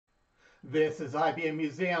This is IBM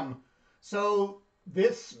Museum. So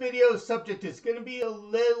this video subject is going to be a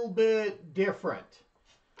little bit different.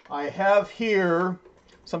 I have here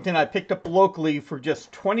something I picked up locally for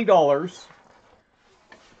just $20.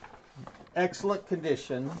 Excellent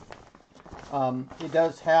condition. It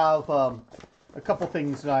does have a couple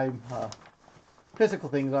things that physical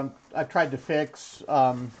things I've tried to fix,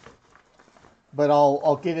 but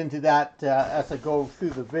I'll get into that as I go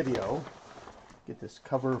through the video. Get this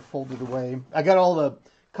cover folded away. I got all the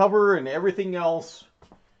cover and everything else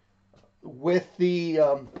with the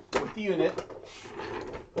unit,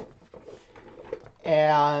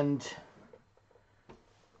 and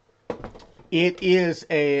it is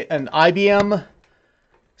an IBM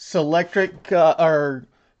Selectric or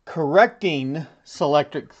correcting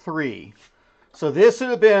Selectric III. So this would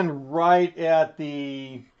have been right at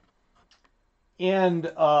the end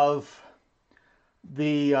of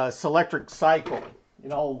the Selectric cycle. You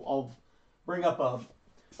know, I'll bring up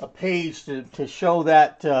a page to show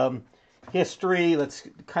that history. Let's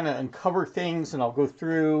kind of uncover things, and I'll go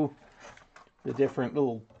through the different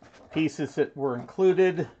little pieces that were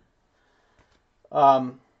included.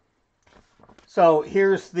 So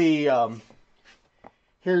here's even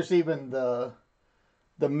the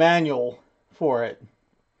manual for it.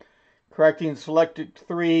 Correcting Selectric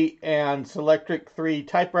III and Selectric III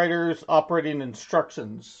typewriters, operating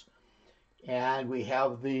instructions. And we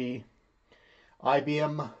have the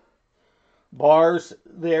IBM bars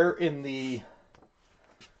there in the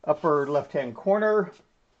upper left-hand corner.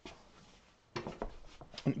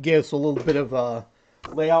 It gives a little bit of a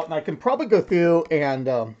layout, and I can probably go through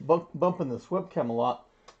and bumping this webcam a lot.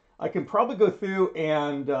 I can probably go through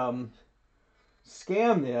and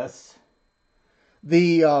scan this.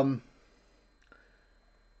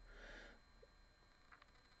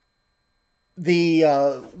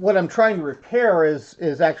 What I'm trying to repair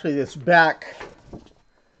is actually this back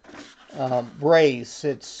brace.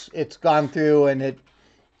 It's gone through, and it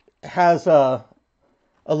has a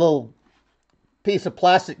little piece of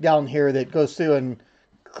plastic down here that goes through and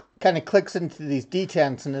kind of clicks into these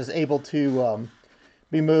detents and is able to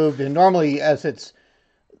be moved. And normally, as it's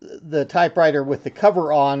the typewriter with the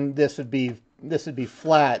cover on, this would be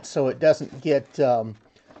flat, so it doesn't get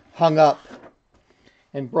hung up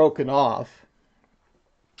and broken off.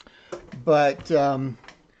 But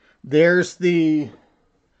there's a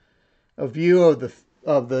view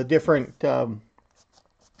of the different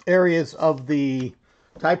areas of the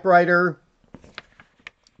typewriter.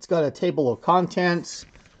 It's got a table of contents,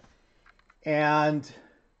 and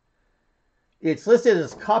it's listed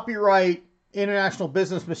as copyright International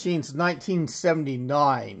Business Machines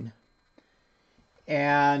 1979.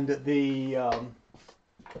 And the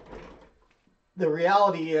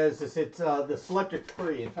reality is it's the Selectric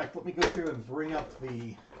III. In fact, let me go through and bring up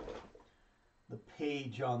the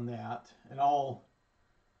page on that, and I'll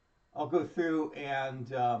go through and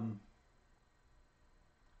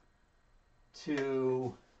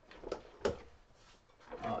to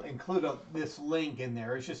include this link in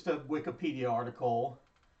there. It's just a Wikipedia article,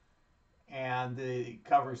 and it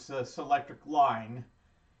covers the Selectric line.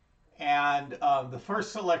 And the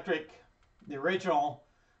first Selectric, the original,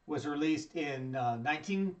 was released in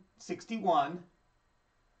 1961,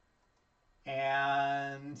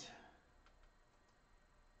 and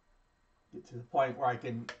get to the point where I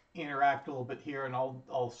can interact a little bit here, and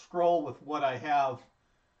I'll scroll with what I have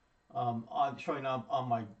showing up on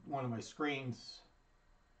one of my screens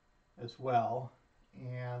as well.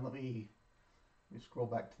 And let me scroll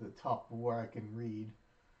back to the top where I can read.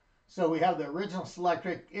 So we have the original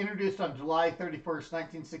Selectric, introduced on July 31st,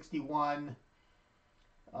 1961.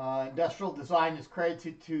 Industrial design is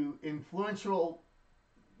credited to influential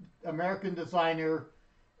American designer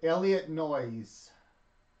Elliot Noyes.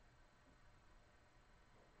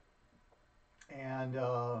 And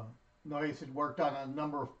Noyes had worked on a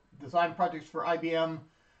number of design projects for IBM.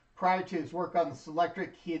 Prior to his work on the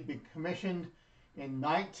Selectric, he had been commissioned in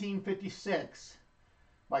 1956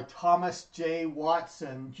 by Thomas J.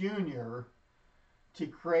 Watson Jr. to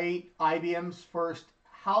create IBM's first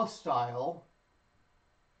house style.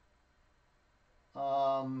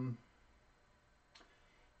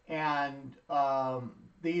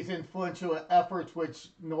 These influential efforts, which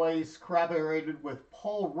Noyes collaborated with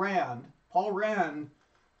Paul Rand. Paul Rand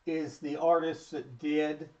is the artist that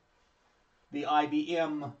did the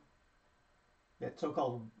IBM, that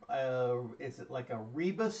so-called, is it like a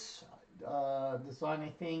rebus design,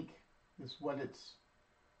 I think, is what it's,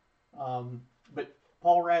 but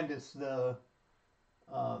Paul Rand is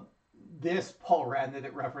this Paul Rand that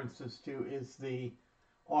it references to is the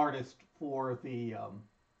artist for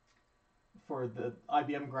for the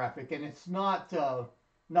IBM graphic, and it's not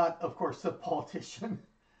of course the politician.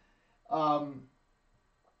 um,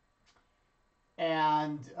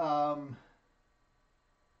 and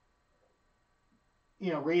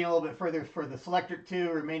reading a little bit further, for the Selectric II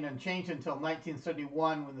remained unchanged until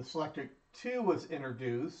 1971 when the Selectric II was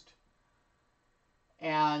introduced,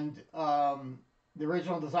 and the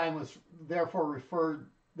original design was thereafter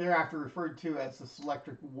referred to as the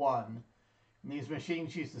Selectric I. And these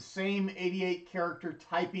machines use the same 88 character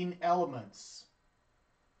typing elements,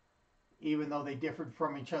 even though they differed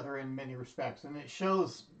from each other in many respects. And it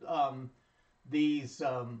shows these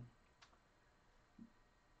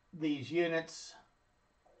units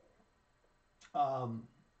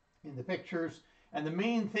in the pictures. And the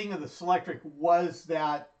main thing of the Selectric was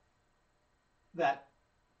that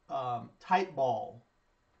type ball,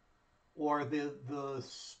 or the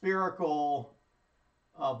spherical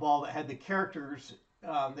ball that had the characters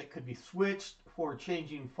that could be switched for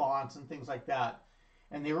changing fonts and things like that.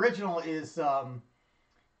 And the original is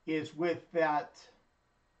with that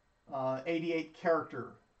 88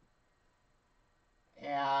 character,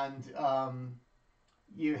 and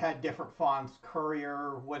you had different fonts,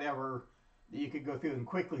 Courier, whatever, that you could go through and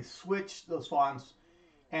quickly switch those fonts.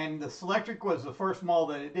 And the Selectric was the first model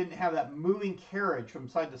that it didn't have that moving carriage from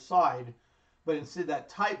side to side, but instead that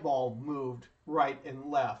type ball moved right and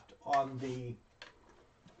left on the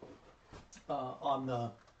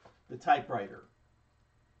typewriter.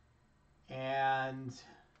 And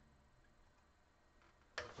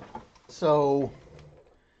so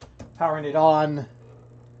powering it on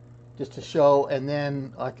just to show, and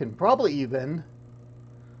then I can probably even,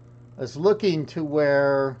 I was looking to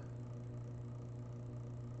where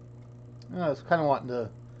I was kind of wanting to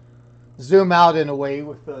zoom out in a way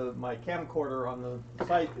with my camcorder on the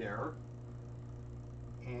side there.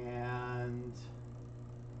 And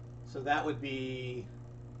so that would be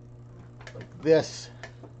like this.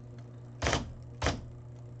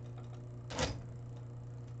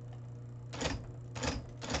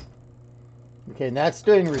 Okay, and that's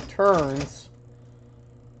doing returns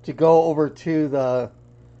to go over to the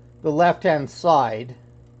left-hand side.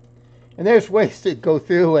 And there's ways to go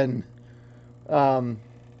through and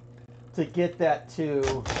to get that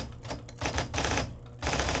to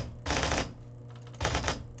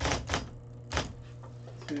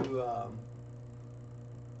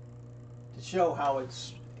show how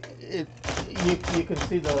you can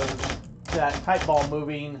see that type ball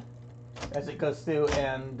moving as it goes through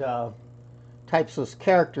and types those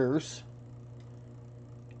characters.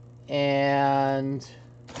 And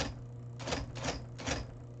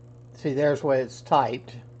see, there's where it's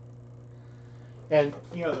typed. And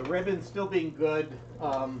the ribbon still being good,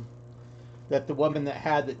 that the woman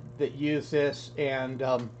that used this, and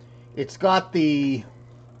it's got the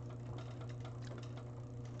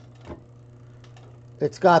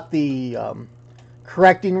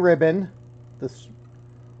correcting ribbon, this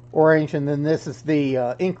orange, and then this is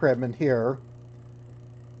the ink ribbon here.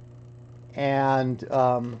 And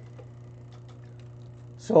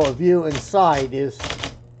so a view inside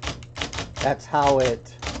that's how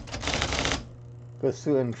it goes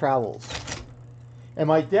through and travels. And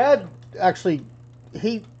my dad actually,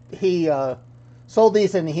 he sold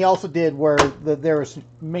these, and he also did where there was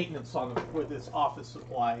maintenance on them with this office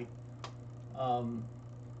supply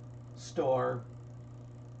store.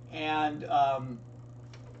 And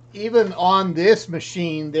even on this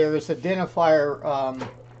machine, there is identifier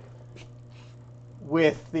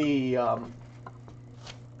with the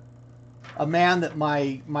a man that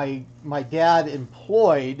my dad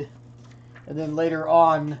employed, and then later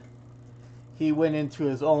on he went into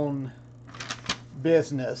his own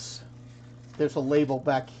business. There's a label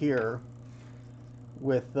back here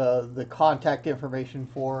with the contact information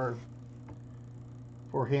for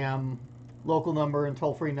him, local number and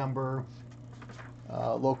toll-free number,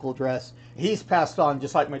 local address. He's passed on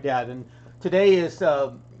just like my dad, and today is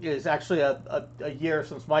actually a year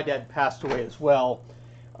since my dad passed away as well.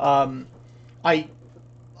 I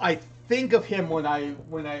think of him when I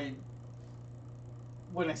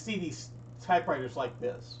see these typewriters like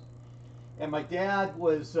this. And my dad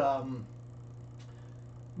was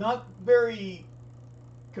not very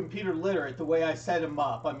computer literate the way I set him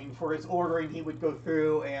up. I mean, for his ordering, he would go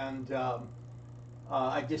through and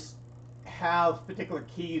I just have particular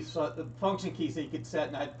keys, function keys that you could set,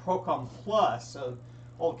 and I had Procom Plus, an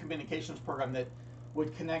old communications program that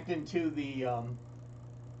would connect into the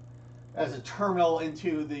as a terminal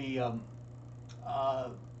into the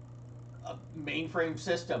a mainframe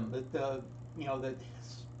system that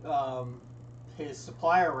his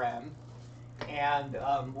supplier ran, and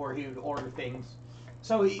where he would order things.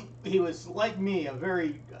 So he was like me,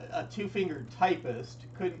 a two-fingered typist,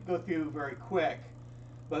 couldn't go through very quick.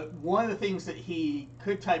 But one of the things that he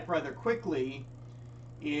could type rather quickly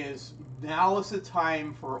is now is the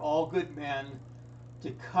time for all good men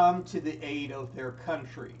to come to the aid of their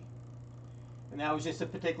country. And that was just a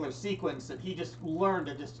particular sequence that he just learned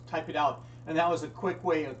to just type it out. And that was a quick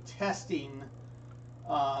way of testing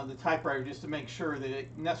the typewriter just to make sure that it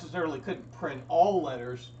necessarily couldn't print all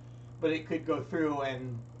letters, but it could go through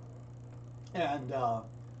and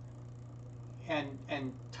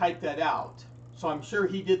type that out. So I'm sure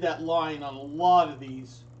he did that line on a lot of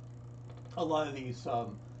these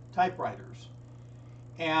typewriters.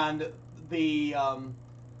 And the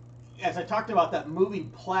as I talked about that moving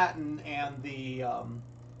platen and the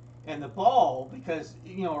ball, because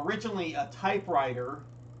originally a typewriter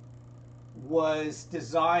was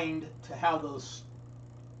designed to have those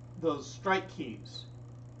strike keys,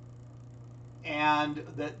 and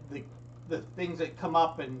the things that come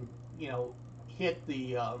up and hit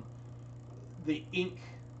the ink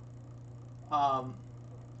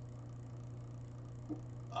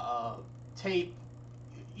tape,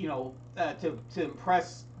 to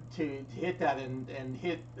impress to hit that and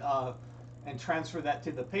hit and transfer that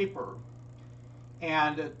to the paper.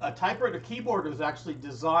 And a typewriter keyboard was actually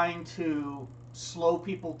designed to slow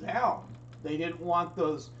people down. They didn't want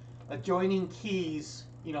those adjoining keys.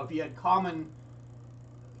 If you had common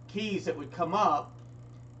keys that would come up,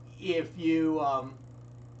 if you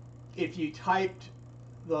typed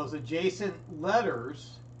those adjacent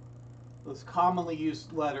letters, those commonly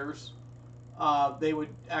used letters, they would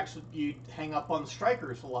actually, you'd hang up on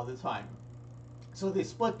strikers a lot of the time. So they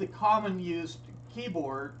split the common used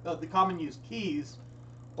keyboard, the common used keys,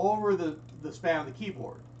 over the span of the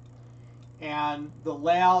keyboard. And the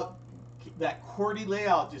layout, that QWERTY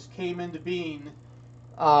layout, just came into being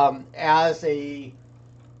as a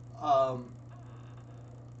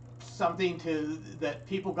something that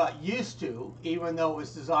people got used to, even though it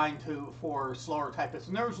was designed for slower typists.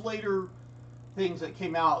 And there was later things that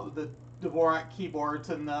came out, the Dvorak keyboards,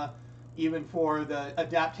 and even for the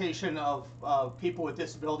adaptation of people with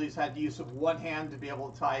disabilities had use of one hand to be able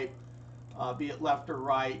to type, be it left or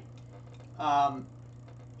right.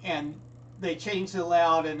 And they changed the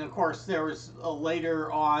layout, and of course there was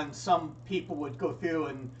later on some people would go through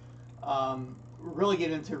and really get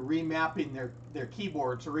into remapping their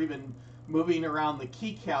keyboards, or even moving around the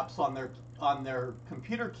keycaps on their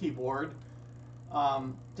computer keyboard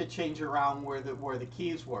to change around where the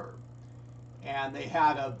keys were. And they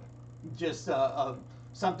had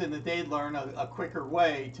something that they'd learn, a quicker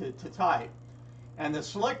way to type. And the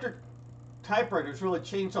Selectric typewriters really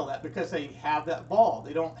changed all that because they have that ball.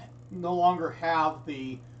 They no longer have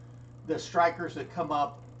the strikers that come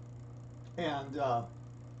up and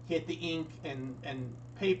hit the ink and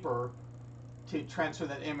paper to transfer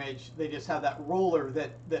that image. They just have that roller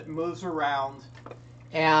that moves around.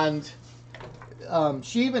 And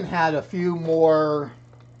she even had a few more.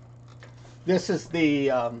 This is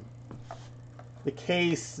the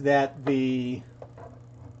case that the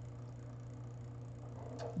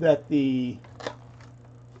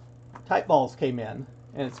type balls came in,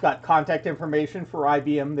 and it's got contact information for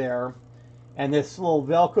IBM there, and this little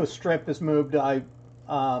Velcro strip is moved. I'm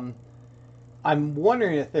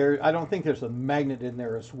wondering if I don't think there's a magnet in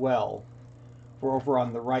there as well, for over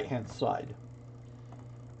on the right hand side.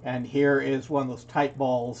 And here is one of those type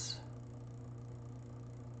balls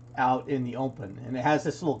out in the open, and it has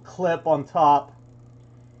this little clip on top.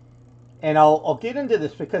 And I'll get into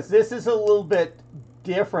this because this is a little bit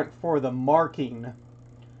different for the marking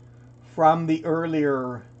from the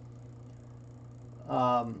earlier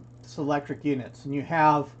Selectric units. And you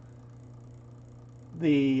have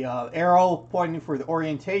the arrow pointing for the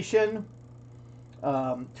orientation.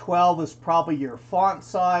 12 is probably your font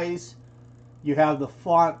size. You have the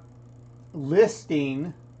font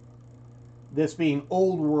listing, this being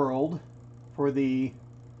Old World for the,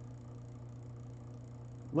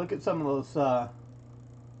 look at some of those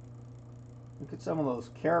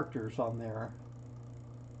characters on there.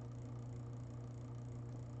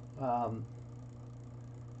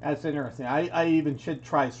 That's interesting. I even should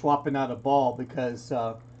try swapping out a ball because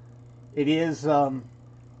it is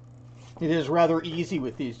rather easy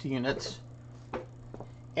with these units.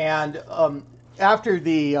 And after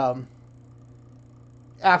the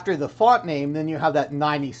font name, then you have that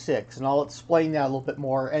 96, and I'll explain that a little bit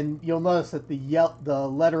more. And you'll notice that the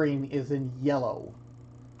lettering is in yellow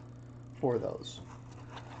for those.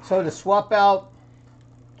 So to swap out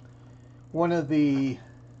one of the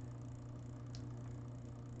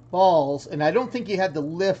balls, and I don't think you had to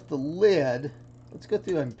lift the lid. Let's go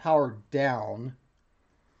through and power down.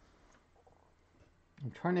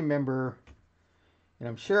 I'm trying to remember, and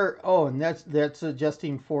I'm sure. Oh, and that's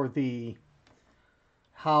adjusting for the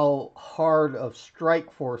how hard of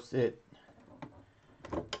strike force it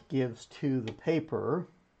gives to the paper.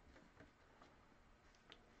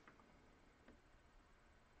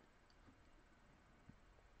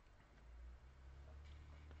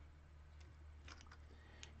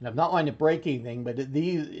 And I'm not wanting to break anything, but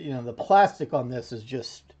these, the plastic on this is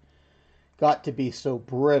just got to be so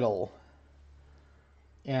brittle.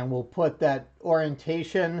 And we'll put that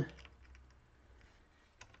orientation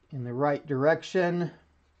in the right direction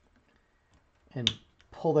and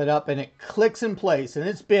pull it up, and it clicks in place. And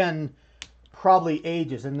it's been probably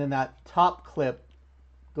ages. And then that top clip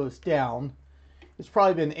goes down. It's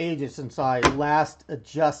probably been ages since I last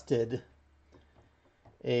adjusted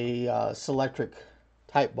a Selectric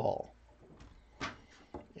type ball.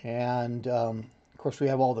 And of course we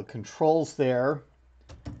have all the controls there.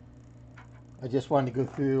 I just wanted to go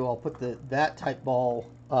through. I'll put that type ball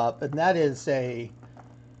up, and that is a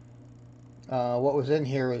what was in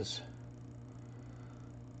here is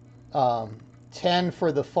 10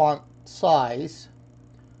 for the font size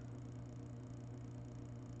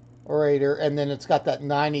orator, and then it's got that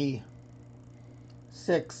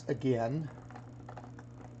 96 again.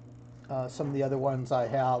 Some of the other ones I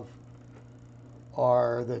have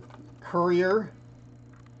are the Courier,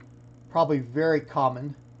 probably very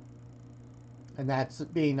common, and that's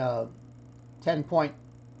being a 10-point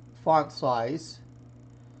font size.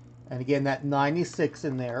 And again, that 96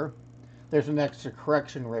 in there. There's an extra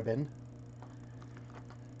correction ribbon.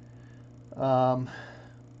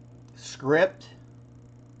 Script.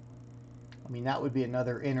 I mean, that would be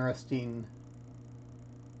another interesting.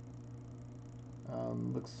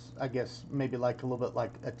 Looks, I guess, maybe like a little bit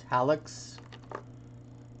like italics.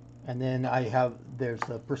 And then there's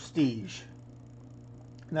the Prestige.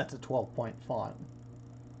 And that's a 12-point font.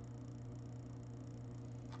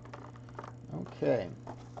 Okay.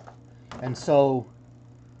 And so,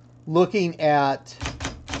 looking at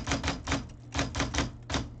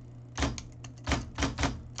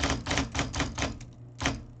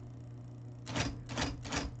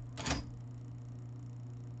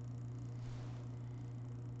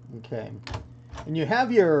okay, and you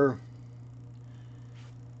have your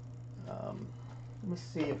let me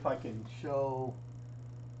see if I can show.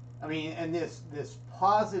 I mean, and this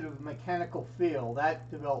positive mechanical feel,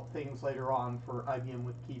 that developed things later on for IBM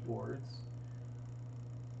with keyboards.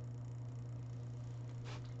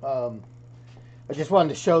 I just wanted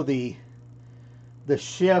to show the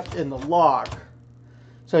shift and the lock.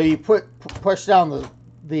 So you push down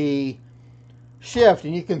the shift,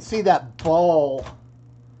 and you can see that ball.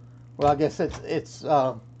 Well, I guess it's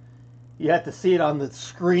you have to see it on the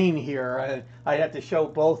screen here. I have to show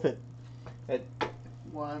both at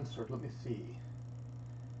once, or let me see.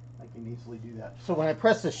 I can easily do that. So when I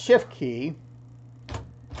press the shift key,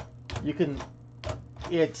 you can,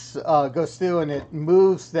 it goes through and it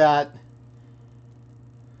moves that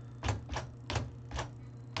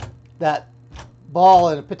ball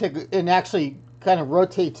in a particular, and actually kind of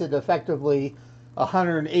rotates it effectively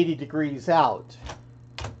 180 degrees out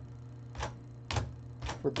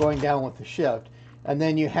for going down with the shift. And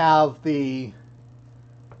then you have the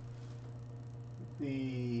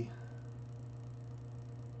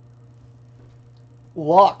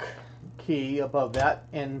lock key above that,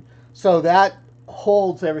 and so that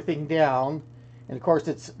holds everything down. And of course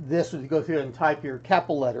this would go through and type your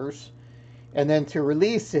capital letters, and then to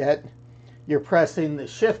release it you're pressing the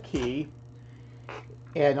shift key.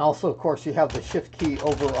 And also of course you have the shift key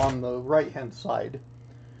over on the right hand side.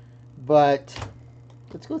 But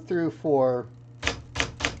let's go through for,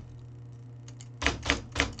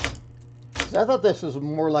 I thought this was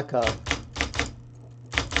more like a,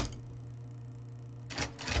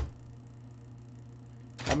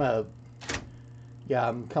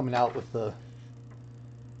 I'm coming out with the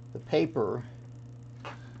paper.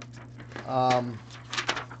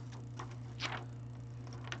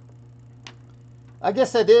 I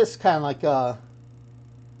guess that is kind of like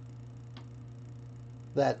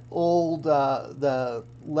that old the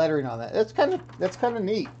lettering on that. That's kind of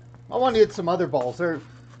neat. I want to get some other balls. There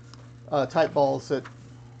are type balls that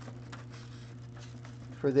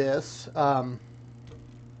for this. Let's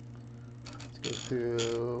go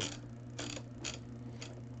through.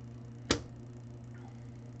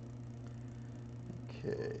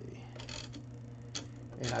 Okay,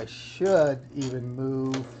 and I should even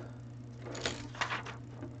move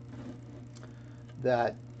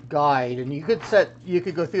that guide, and you could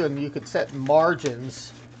go through and you could set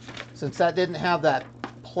margins, since that didn't have that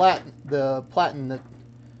platen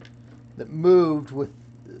that moved with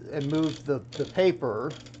and moved the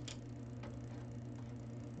paper.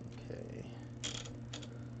 Okay.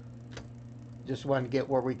 Just wanted to get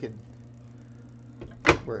where we could,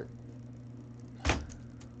 where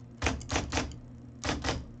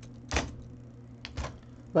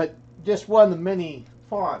but just one of the many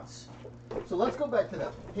fonts. So let's go back to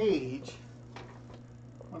that page. I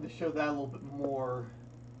want to show that a little bit more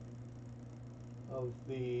of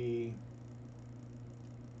the.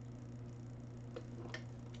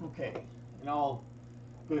 Okay, and I'll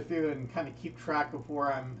go through and kind of keep track of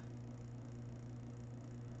where I'm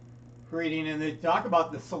creating. And they talk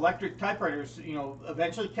about the Selectric typewriters, you know,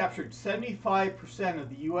 eventually captured 75% of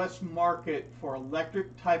the U.S. market for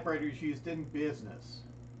electric typewriters used in business.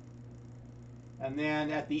 And then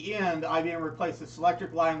at the end, IBM replaced the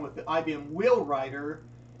Selectric line with the IBM Wheelwriter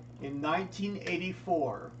in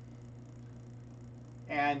 1984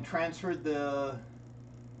 and transferred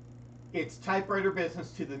its typewriter business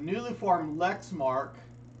to the newly formed Lexmark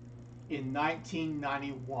in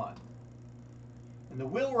 1991. And the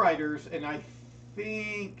Wheelwriters, and I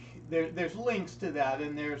think there's links to that,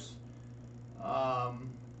 and there's I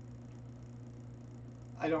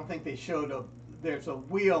don't think they showed there's a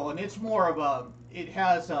wheel, and it's more of it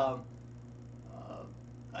has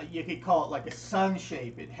you could call it like a sun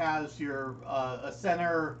shape. It has your a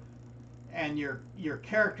center, and your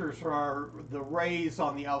characters are the rays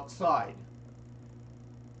on the outside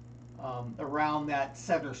around that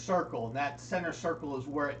center circle, and that center circle is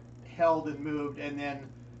where it held and moved, and then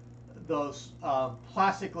those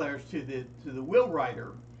plastic layers to the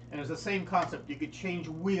Wheelwriter, and it's the same concept. You could change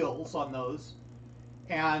wheels on those.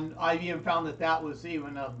 And IBM found that was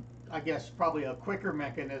even I guess probably a quicker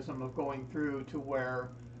mechanism of going through to where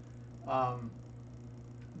that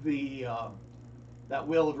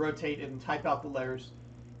wheel would rotate and type out the letters.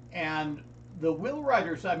 And the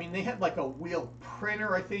Wheelwriters, I mean, they had like a wheel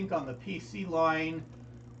printer, I think, on the PC line,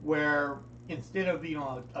 where instead of, you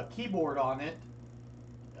know, a keyboard on it,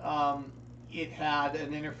 it had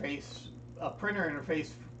an interface, a printer interface,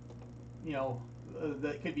 you know,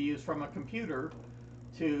 that could be used from a computer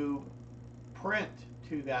to print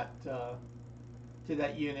to that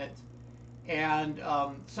unit. And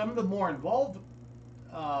some of the more involved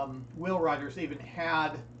Wheelwriters even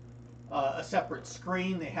had a separate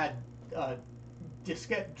screen. They had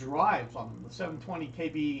diskette drives on them, the 720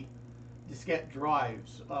 KB diskette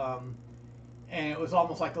drives, and it was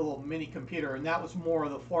almost like a little mini computer. And that was more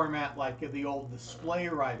of the format like the old display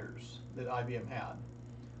writers that IBM had.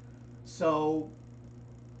 So,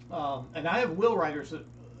 and I have Wheelwriters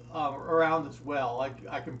around as well.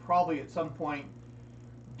 I can probably at some point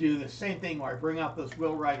do the same thing where I bring out those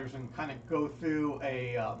Wheelwriters and kind of go through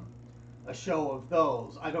a show of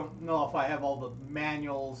those. I don't know if I have all the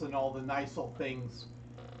manuals and all the nice little things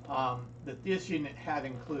that this unit had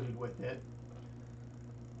included with it.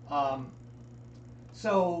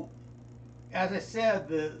 So, as I said,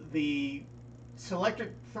 the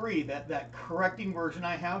Selectric III, that correcting version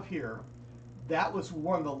I have here, that was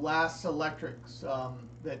one of the last Selectrics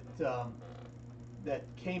that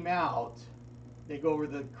came out. They go over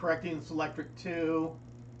the correcting Selectric II,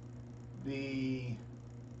 the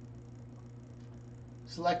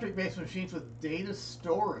Selectric-based machines with data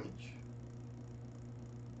storage,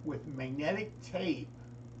 with magnetic tape.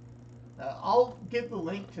 I'll give the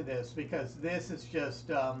link to this because this is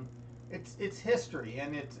just it's history,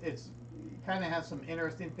 and it kind of has some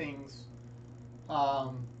interesting things.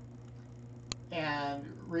 And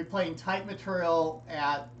replaying type material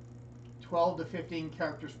at 12 to 15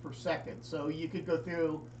 characters per second. So you could go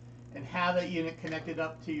through and have that unit connected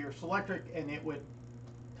up to your Selectric, and it would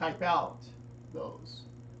type out those.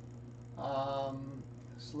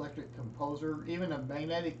 Selectric Composer, even a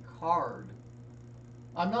magnetic card.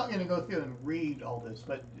 I'm not going to go through and read all this,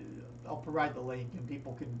 but I'll provide the link, and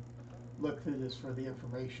people can look through this for the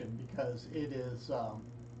information because it is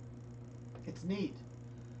it's neat.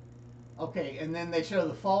 Okay, and then they show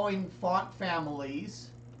the following font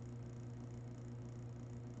families.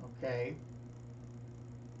 Okay.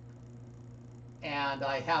 And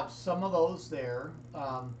I have some of those there.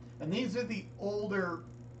 And these are the older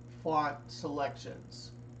font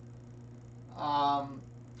selections. I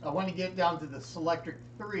want to get down to the Selectric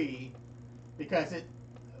III because and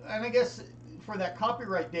I guess for that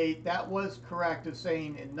copyright date, that was correct of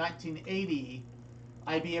saying in 1980,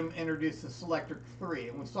 IBM introduced the Selectric III,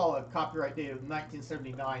 and we saw a copyright date of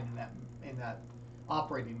 1979 in that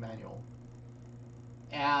operating manual.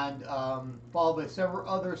 And followed by several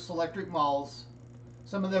other Selectric models,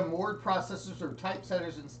 some of them word processors or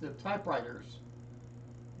typesetters instead of typewriters.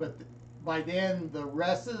 But by then, the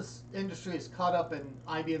rest of the industry is caught up in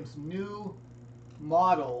IBM's new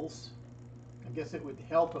models. I guess it would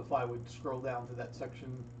help if I would scroll down to that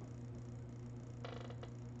section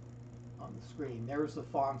on the screen. There's the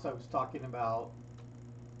fonts I was talking about.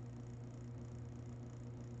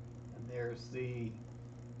 And there's the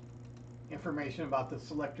information about the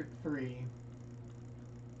Selectric III.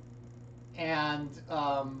 And,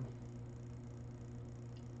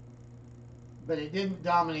 but it didn't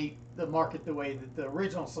dominate the market the way that the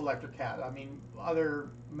original Selectric had. I mean,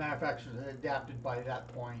 other manufacturers had adapted by that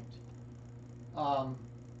point.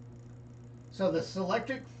 So the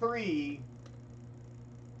Selectric III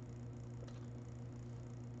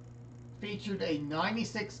featured a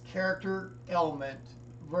 96 character element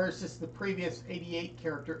versus the previous 88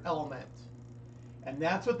 character element. And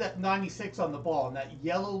that's what that 96 on the ball and that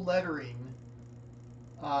yellow lettering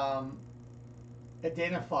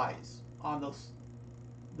identifies on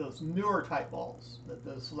those newer type balls that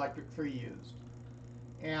the Selectric III used.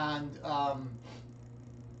 And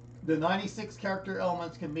the 96 character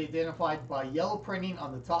elements can be identified by yellow printing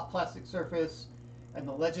on the top plastic surface and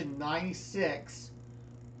the legend 96,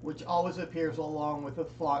 which always appears along with the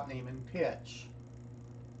font name and pitch.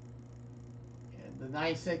 And the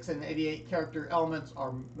 96 and 88 character elements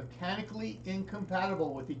are mechanically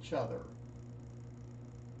incompatible with each other.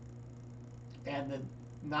 And the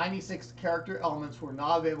 96 character elements were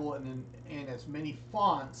not available in as many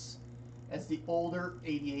fonts as the older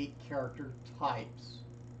 88 character types.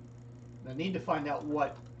 And I need to find out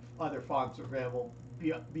what other fonts are available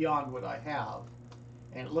beyond what I have.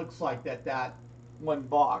 And it looks like that one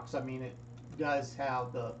box, I mean, it does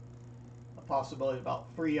have a possibility of about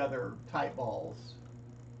 3 other type balls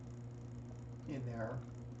in there.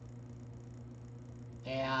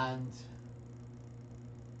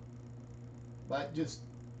 But just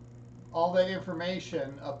all that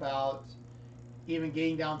information about even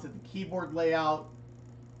getting down to the keyboard layout,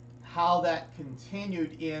 how that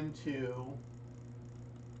continued into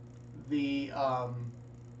the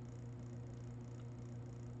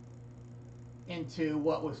into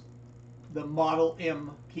what was the Model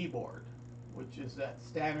M keyboard, which is that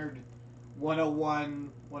standard 101,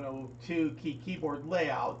 102 keyboard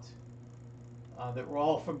layout that we're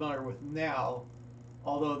all familiar with now,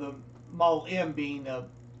 although the Model M being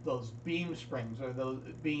those beam springs, or those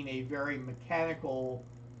being a very mechanical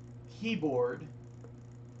keyboard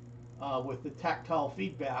with the tactile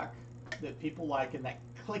feedback that people like, and that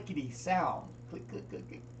clickety sound, click, click, click,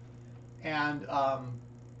 click. And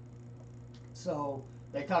so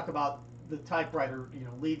they talk about the typewriter,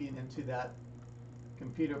 leading into that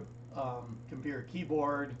computer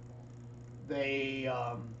keyboard. They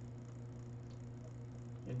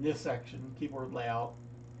in this section, keyboard layout,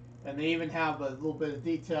 and they even have a little bit of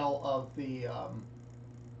detail of the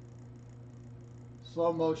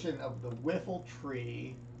slow motion of the wiffle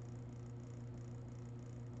tree.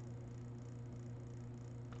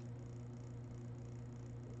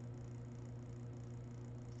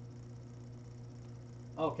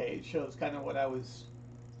 Okay, it shows kind of what I was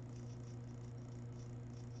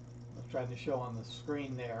trying to show on the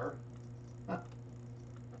screen there. Huh.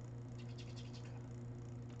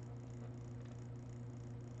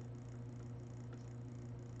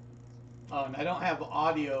 Oh, and I don't have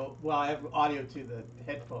audio. Well, I have audio to the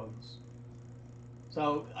headphones.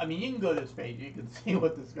 So, I mean, you can go to this page. You can see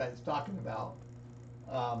what this guy's talking about.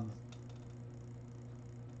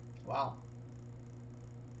 Wow.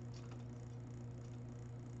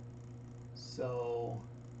 So,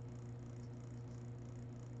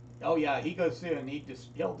 oh yeah, he goes through and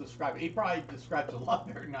he'll describe it. He probably describes it a lot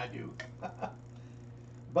better than I do.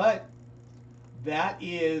 But that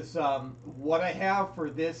is what I have for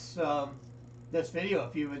this this video.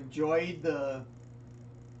 If you've enjoyed the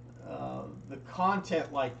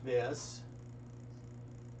content like this,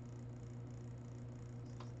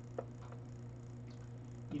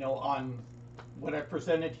 on what I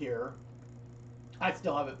presented here, I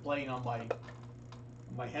still have it playing on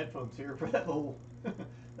my headphones here for that little that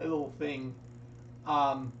little thing.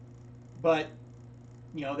 But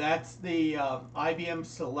that's the IBM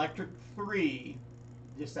Selectric III,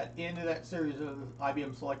 just that end of that series of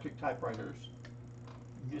IBM Selectric typewriters.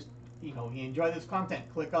 Just you enjoy this content,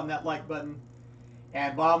 click on that like button,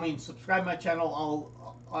 and by all means subscribe to my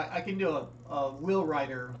channel. I can do a wheel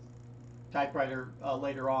writer typewriter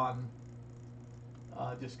later on.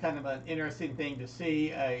 Just kind of an interesting thing to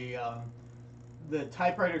see the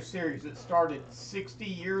typewriter series that started 60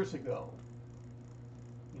 years ago,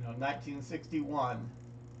 1961,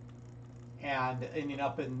 and ending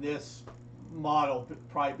up in this model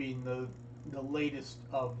probably being the latest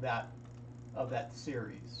of that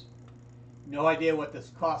series. No idea what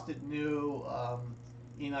this costed new.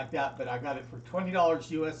 anything like that, but I got it for $20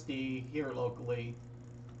 USD here locally,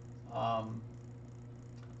 um,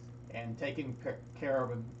 and taken care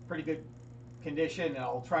of in pretty good condition. And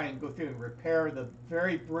I'll try and go through and repair the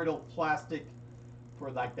very brittle plastic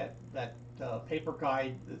for like that paper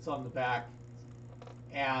guide that's on the back,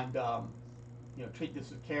 and treat this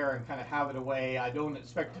with care and kind of have it away. I don't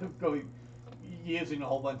expect to go using a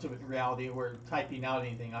whole bunch of it in reality or typing out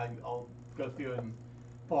anything. I'll go through and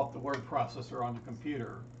pull up the word processor on the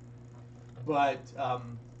computer. But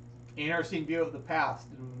interesting view of the past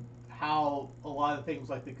and how a lot of things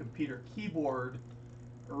like the computer keyboard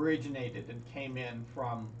originated and came in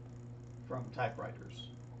from typewriters.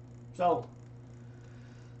 So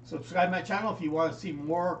subscribe to my channel if you want to see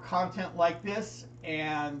more content like this,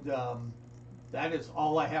 and that is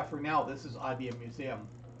all I have for now. This is IBM Museum.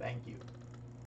 Thank you.